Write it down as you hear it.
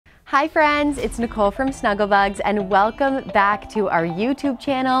Hi friends, it's Nicole from Snuggle Bugz and welcome back to our YouTube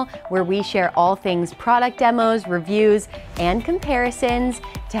channel where we share all things product demos, reviews, and comparisons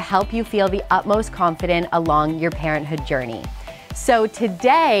to help you feel the utmost confident along your parenthood journey. So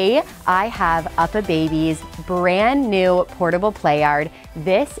today I have UPPAbaby's brand new portable Playard.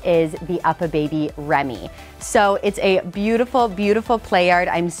 This is the UPPAbaby REMI. So it's a beautiful, beautiful Playard.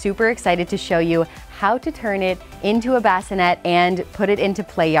 I'm super excited to show you how to turn it into a bassinet and put it into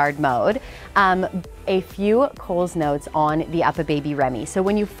Playard mode. A few Kohl's notes on the UPPAbaby REMI. So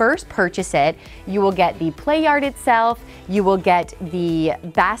when you first purchase it, you will get the Playard itself, you will get the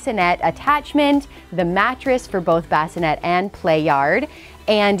bassinet attachment, the mattress for both bassinet and Playard,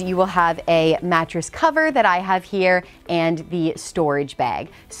 and you will have a mattress cover that I have here and the storage bag.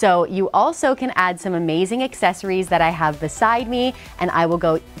 So you also can add some amazing accessories that I have beside me, and I will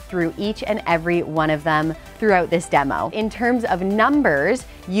go through each and every one of them throughout this demo. In terms of numbers,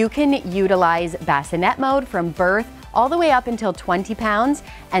 you can utilize bassinet mode from birth all the way up until 20 pounds,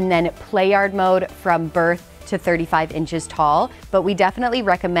 and then Playard mode from birth to 35 inches tall, but we definitely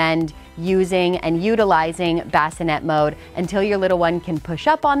recommend using and utilizing bassinet mode until your little one can push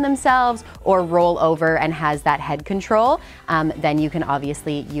up on themselves or roll over and has that head control. Then you can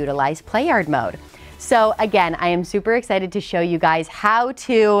obviously utilize Playard mode. So again, I am super excited to show you guys how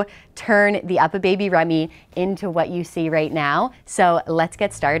to turn the UPPAbaby REMI into what you see right now. So let's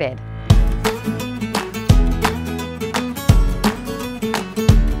get started.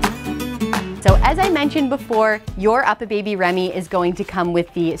 So as I mentioned before, your UPPAbaby REMI is going to come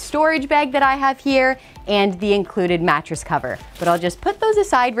with the storage bag that I have here and the included mattress cover. But I'll just put those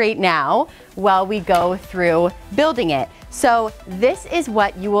aside right now while we go through building it. So this is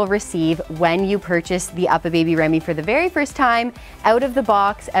what you will receive when you purchase the UPPAbaby REMI for the very first time. Out of the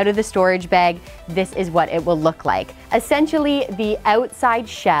box, out of the storage bag, this is what it will look like. Essentially, the outside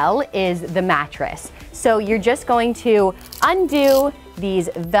shell is the mattress. So you're just going to undo these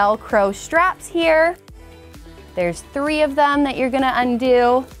Velcro straps here. There's 3 of them that you're gonna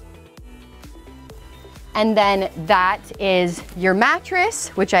undo. And then that is your mattress,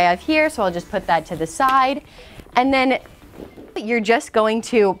 which I have here, so I'll just put that to the side. And then you're just going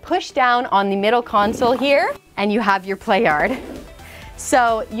to push down on the middle console here, and you have your Playard.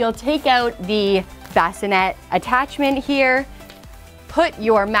 So you'll take out the bassinet attachment here, put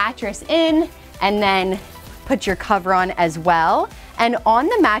your mattress in, and then put your cover on as well. And on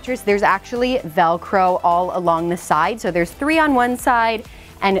the mattress, there's actually Velcro all along the side. So there's 3 on one side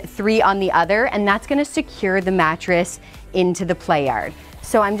and 3 on the other, and that's gonna secure the mattress into the Playard.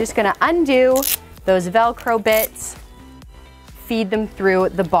 So I'm just gonna undo those Velcro bits, feed them through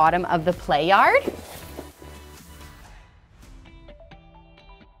the bottom of the Playard.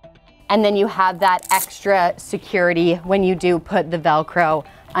 And then you have that extra security when you do put the Velcro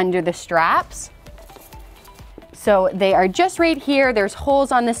under the straps. So they are just right here. There's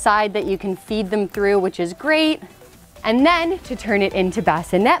holes on the side that you can feed them through, which is great. And then to turn it into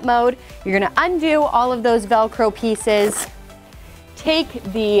bassinet mode, you're gonna undo all of those Velcro pieces, take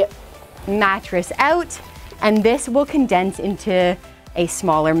the mattress out, and this will condense into a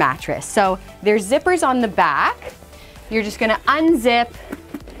smaller mattress. So there's zippers on the back. You're just gonna unzip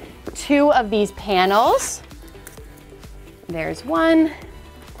 2 of these panels. There's one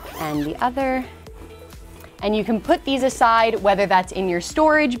and the other. And you can put these aside, whether that's in your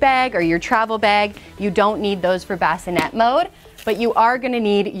storage bag or your travel bag. You don't need those for bassinet mode, but you are gonna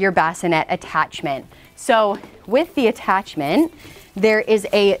need your bassinet attachment. So with the attachment, there is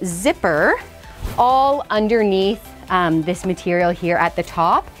a zipper all underneath this material here at the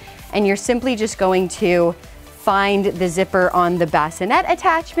top. And you're simply just going to find the zipper on the bassinet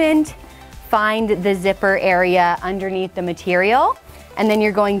attachment, find the zipper area underneath the material, and then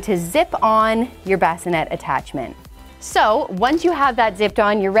you're going to zip on your bassinet attachment. So once you have that zipped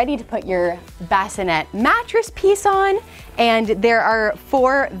on, you're ready to put your bassinet mattress piece on, and there are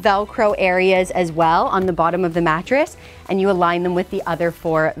 4 Velcro areas as well on the bottom of the mattress, and you align them with the other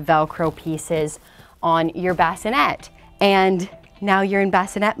 4 Velcro pieces on your bassinet. And now you're in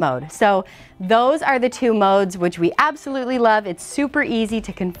bassinet mode. So those are the 2 modes which we absolutely love. It's super easy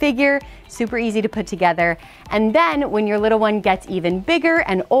to configure, super easy to put together. And then when your little one gets even bigger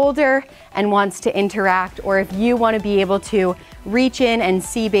and older and wants to interact, or if you want to be able to reach in and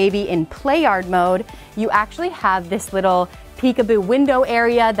see baby in Playard mode, you actually have this little peekaboo window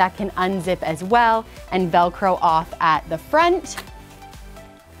area that can unzip as well and Velcro off at the front.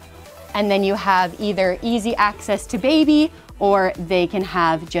 And then you have either easy access to baby, or they can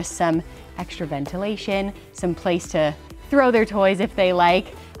have just some extra ventilation, some place to throw their toys if they like.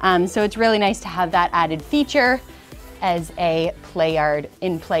 So it's really nice to have that added feature. as a Playard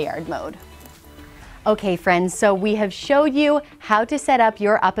in Playard mode. Okay friends, so we have showed you how to set up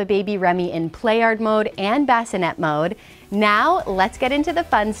your UPPAbaby REMI in Playard mode and Bassinet mode. Now let's get into the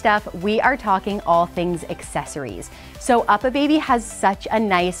fun stuff. We are talking all things accessories. So UPPAbaby has such a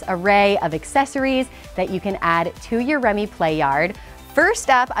nice array of accessories that you can add to your REMI Playard. First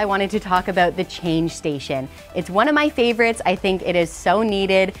up, I wanted to talk about the change station. It's one of my favorites. I think it is so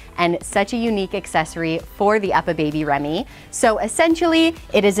needed and such a unique accessory for the UPPAbaby REMI. So essentially,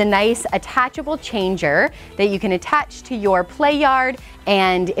 it is a nice attachable changer that you can attach to your Playard,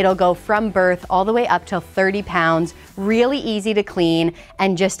 and it'll go from birth all the way up till 30 pounds, really easy to clean,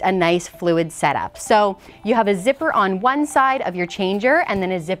 and just a nice fluid setup. So you have a zipper on one side of your changer and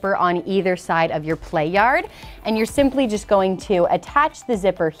then a zipper on either side of your Playard, and you're simply just going to attach the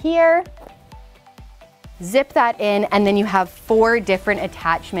zipper here, zip that in, and then you have 4 different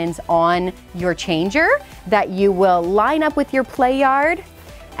attachments on your changer that you will line up with your Playard,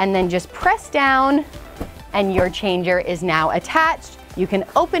 and then just press down and your changer is now attached. You can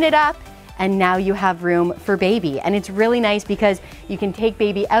open it up and now you have room for baby. And it's really nice because you can take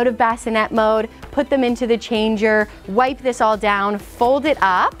baby out of bassinet mode, put them into the changer, wipe this all down, fold it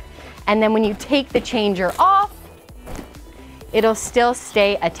up, and then when you take the changer off, it'll still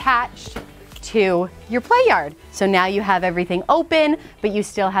stay attached to your Playard. So now you have everything open, but you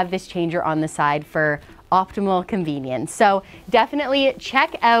still have this changer on the side for optimal convenience. So definitely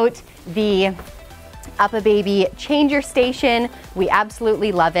check out the UPPAbaby changer station. We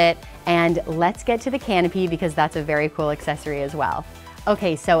absolutely love it. And let's get to the canopy because that's a very cool accessory as well.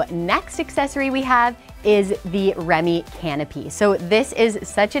 Okay, so next accessory we have is the REMI canopy. So this is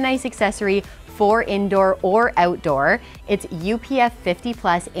such a nice accessory for indoor or outdoor. It's UPF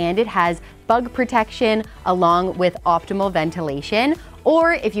 50+ and it has bug protection along with optimal ventilation.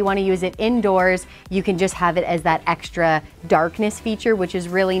 Or if you want to use it indoors, you can just have it as that extra darkness feature, which is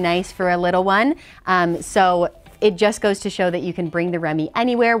really nice for a little one. So it just goes to show that you can bring the REMI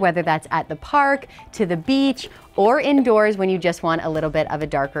anywhere, whether that's at the park, to the beach, or indoors when you just want a little bit of a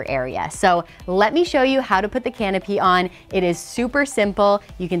darker area. So let me show you how to put the canopy on. It is super simple.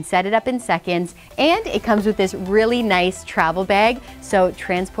 You can set it up in seconds, and it comes with this really nice travel bag, so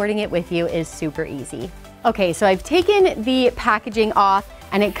transporting it with you is super easy. Okay, so I've taken the packaging off,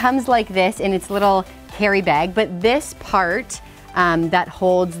 and it comes like this in its little carry bag, but this part that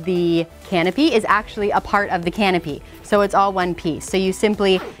holds the canopy is actually a part of the canopy. So it's all one piece. So you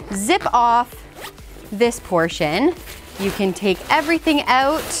simply zip off this portion. You can take everything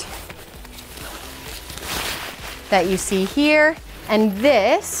out that you see here, and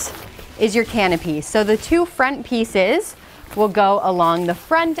this is your canopy. So the 2 front pieces will go along the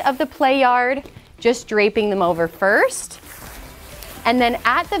front of the Playard, just draping them over first. And then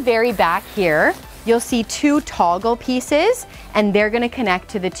at the very back here, you'll see 2 toggle pieces, and they're gonna connect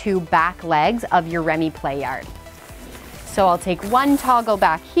to the 2 back legs of your REMI Playard. So I'll take one toggle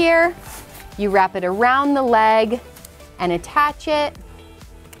back here, you wrap it around the leg and attach it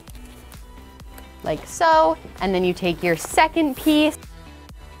like so, and then you take your second piece.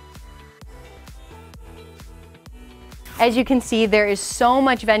 As you can see, there is so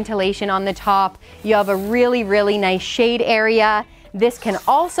much ventilation on the top. You have a really, really nice shade area. This can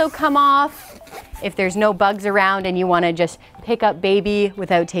also come off if there's no bugs around and you want to just pick up baby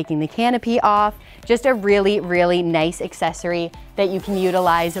without taking the canopy off. Just a really, really nice accessory that you can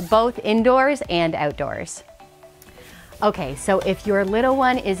utilize both indoors and outdoors. Okay, so if your little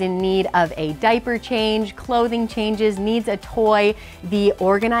one is in need of a diaper change, clothing changes, needs a toy, the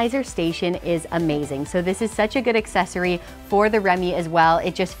organizer station is amazing. So this is such a good accessory for the REMI as well.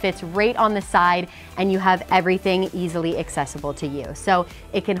 It just fits right on the side and you have everything easily accessible to you. So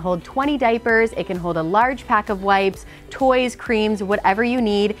it can hold 20 diapers, it can hold a large pack of wipes, toys, creams, whatever you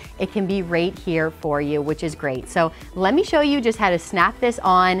need, it can be right here for you, which is great. So let me show you just how to snap this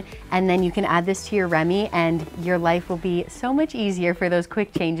on, and then you can add this to your REMI and your life will be so much easier for those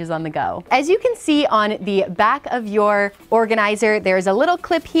quick changes on the go. As you can see on the back of your organizer, there's a little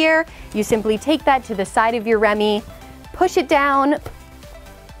clip here. You simply take that to the side of your REMI, push it down,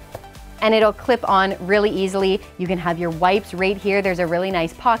 and it'll clip on really easily. You can have your wipes right here. There's a really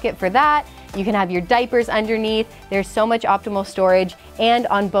nice pocket for that. You can have your diapers underneath. There's so much optimal storage, and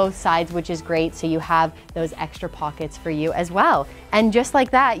on both sides, which is great. So you have those extra pockets for you as well. And just like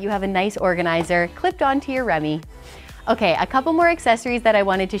that, you have a nice organizer clipped onto your REMI. Okay, a couple more accessories that I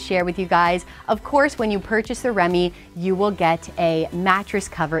wanted to share with you guys. Of course, when you purchase the Remi, you will get a mattress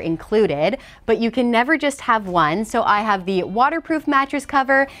cover included, but you can never just have one. So I have the waterproof mattress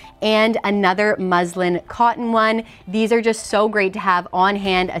cover and another muslin cotton one. These are just so great to have on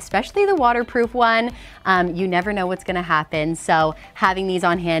hand, especially the waterproof one. You never know what's gonna happen. So having these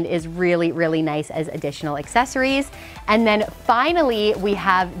on hand is really, really nice as additional accessories. And then finally, we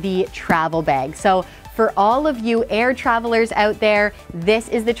have the travel bag. So for all of you air travelers out there, this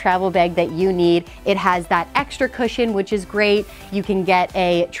is the travel bag that you need. It has that extra cushion, which is great. You can get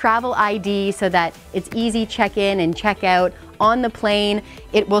a travel ID so that it's easy check in and check out on the plane.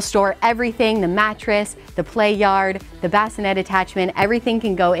 It will store everything, the mattress, the Playard, the bassinet attachment, everything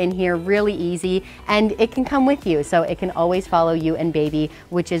can go in here really easy, and it can come with you, so it can always follow you and baby,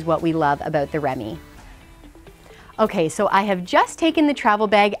 which is what we love about the Remi. Okay, so I have just taken the travel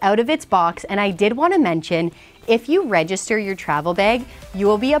bag out of its box, and I did want to mention, if you register your travel bag, you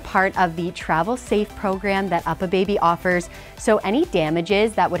will be a part of the Travel Safe program that UPPAbaby offers. So any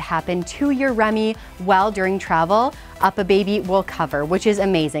damages that would happen to your Remi while during travel, UPPAbaby will cover, which is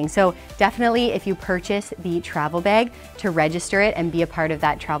amazing. So definitely, if you purchase the travel bag, to register it and be a part of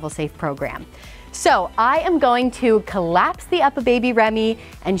that Travel Safe program. So I am going to collapse the UPPAbaby Remi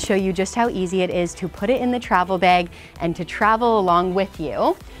and show you just how easy it is to put it in the travel bag and to travel along with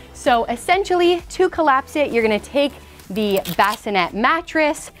you. So essentially, to collapse it, you're gonna take the bassinet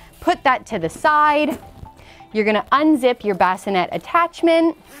mattress, put that to the side. You're gonna unzip your bassinet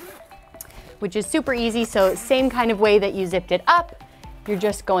attachment, which is super easy. So same kind of way that you zipped it up, you're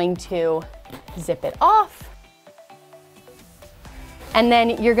just going to zip it off. And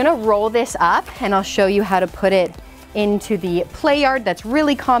then you're gonna roll this up, and I'll show you how to put it into the Playard that's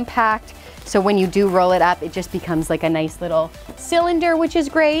really compact. So when you do roll it up, it just becomes like a nice little cylinder, which is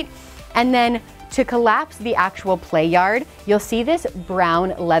great. And then to collapse the actual Playard, you'll see this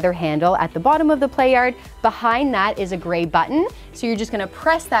brown leather handle at the bottom of the Playard. Behind that is a gray button. So you're just gonna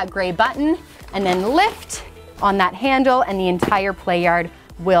press that gray button and then lift on that handle, and the entire Playard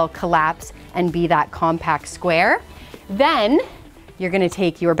will collapse and be that compact square. Then you're gonna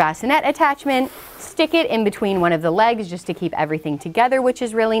take your bassinet attachment, stick it in between one of the legs just to keep everything together, which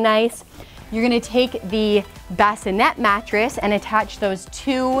is really nice. You're gonna take the bassinet mattress and attach those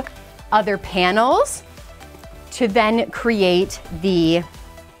two other panels to then create the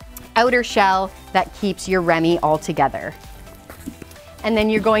outer shell that keeps your Remi all together. And then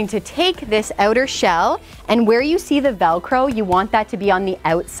you're going to take this outer shell, and where you see the Velcro, you want that to be on the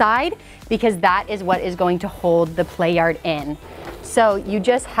outside, because that is what is going to hold the Playard in. So you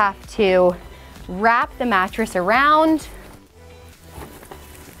just have to wrap the mattress around,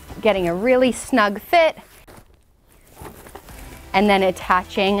 getting a really snug fit, and then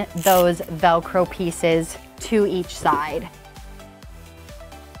attaching those Velcro pieces to each side.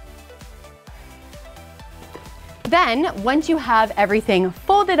 Then, once you have everything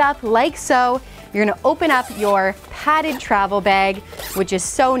folded up like so, you're gonna open up your padded travel bag, which is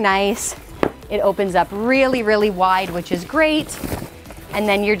so nice. It opens up really, really wide, which is great. And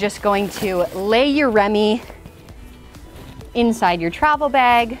then you're just going to lay your Remi inside your travel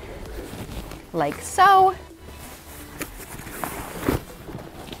bag, like so.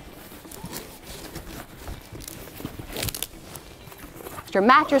 Extra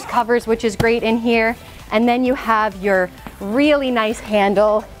mattress covers, which is great in here. And then you have your really nice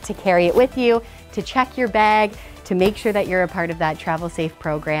handle to carry it with you, to check your bag, to make sure that you're a part of that Travel Safe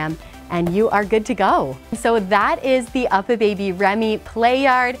program, and you are good to go. So that is the UPPAbaby REMI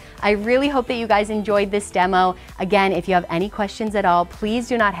Playard. I really hope that you guys enjoyed this demo. Again, if you have any questions at all, please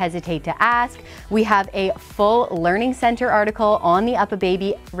do not hesitate to ask. We have a full Learning Center article on the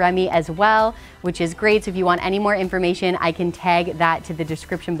UPPAbaby REMI as well, which is great. So if you want any more information, I can tag that to the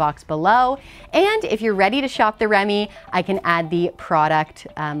description box below. And if you're ready to shop the Remi, I can add the product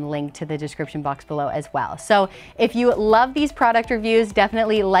link to the description box below as well. So if you love these product reviews,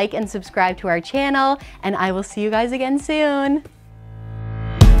 definitely like and subscribe to our channel, and I will see you guys again soon.